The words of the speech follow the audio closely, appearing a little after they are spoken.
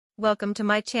welcome to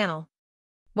my channel.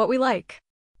 What we like: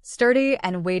 sturdy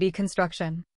and weighty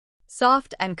construction,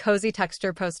 soft and cozy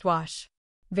texture post-wash,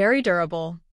 very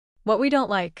durable. What we don't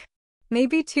like: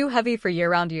 maybe too heavy for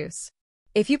year-round use.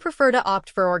 If you prefer to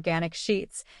opt for organic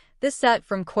sheets, this set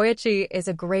from Coyuchi is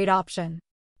a great option.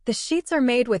 The sheets are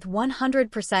made with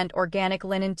 100% organic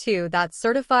linen too, that's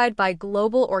certified by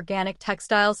Global Organic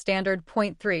Textile Standard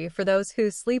 .3 for those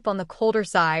who sleep on the colder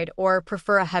side or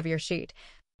prefer a heavier sheet.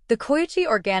 The Coyuchi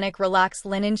Organic Relaxed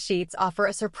Linen Sheets offer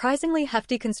a surprisingly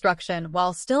hefty construction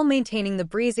while still maintaining the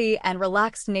breezy and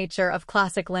relaxed nature of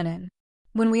classic linen.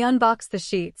 When we unboxed the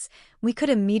sheets, we could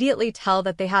immediately tell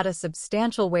that they had a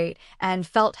substantial weight and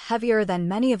felt heavier than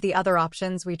many of the other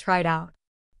options we tried out.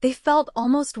 They felt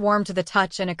almost warm to the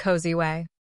touch in a cozy way.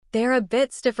 They're a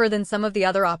bit stiffer than some of the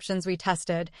other options we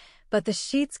tested, but the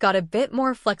sheets got a bit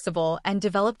more flexible and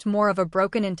developed more of a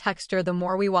broken-in texture the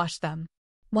more we washed them.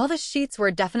 While the sheets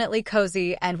were definitely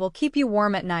cozy and will keep you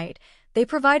warm at night, they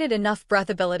provided enough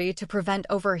breathability to prevent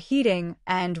overheating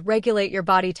and regulate your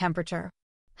body temperature.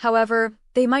 However,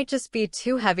 they might just be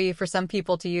too heavy for some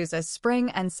people to use as spring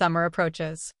and summer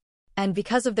approaches. And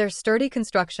because of their sturdy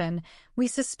construction, we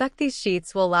suspect these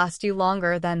sheets will last you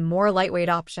longer than more lightweight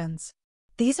options.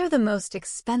 These are the most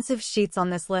expensive sheets on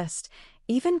this list,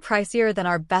 even pricier than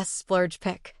our best splurge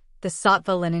pick, the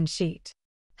Sattva linen sheet.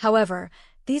 However,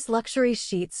 these luxury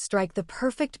sheets strike the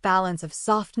perfect balance of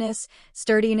softness,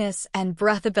 sturdiness, and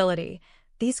breathability.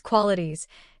 These qualities,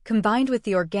 combined with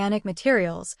the organic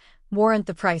materials, warrant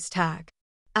the price tag.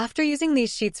 After using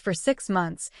these sheets for 6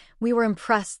 months, we were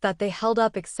impressed that they held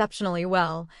up exceptionally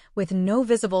well, with no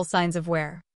visible signs of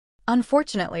wear.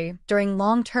 Unfortunately, during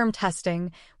long-term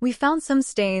testing, we found some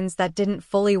stains that didn't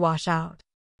fully wash out.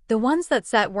 The ones that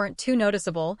set weren't too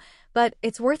noticeable, but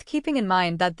it's worth keeping in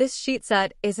mind that this sheet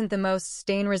set isn't the most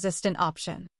stain-resistant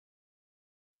option.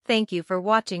 Thank you for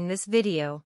watching this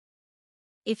video.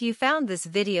 If you found this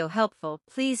video helpful,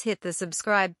 please hit the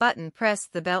subscribe button, press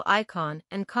the bell icon,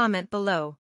 and comment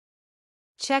below.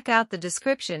 Check out the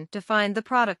description to find the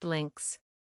product links.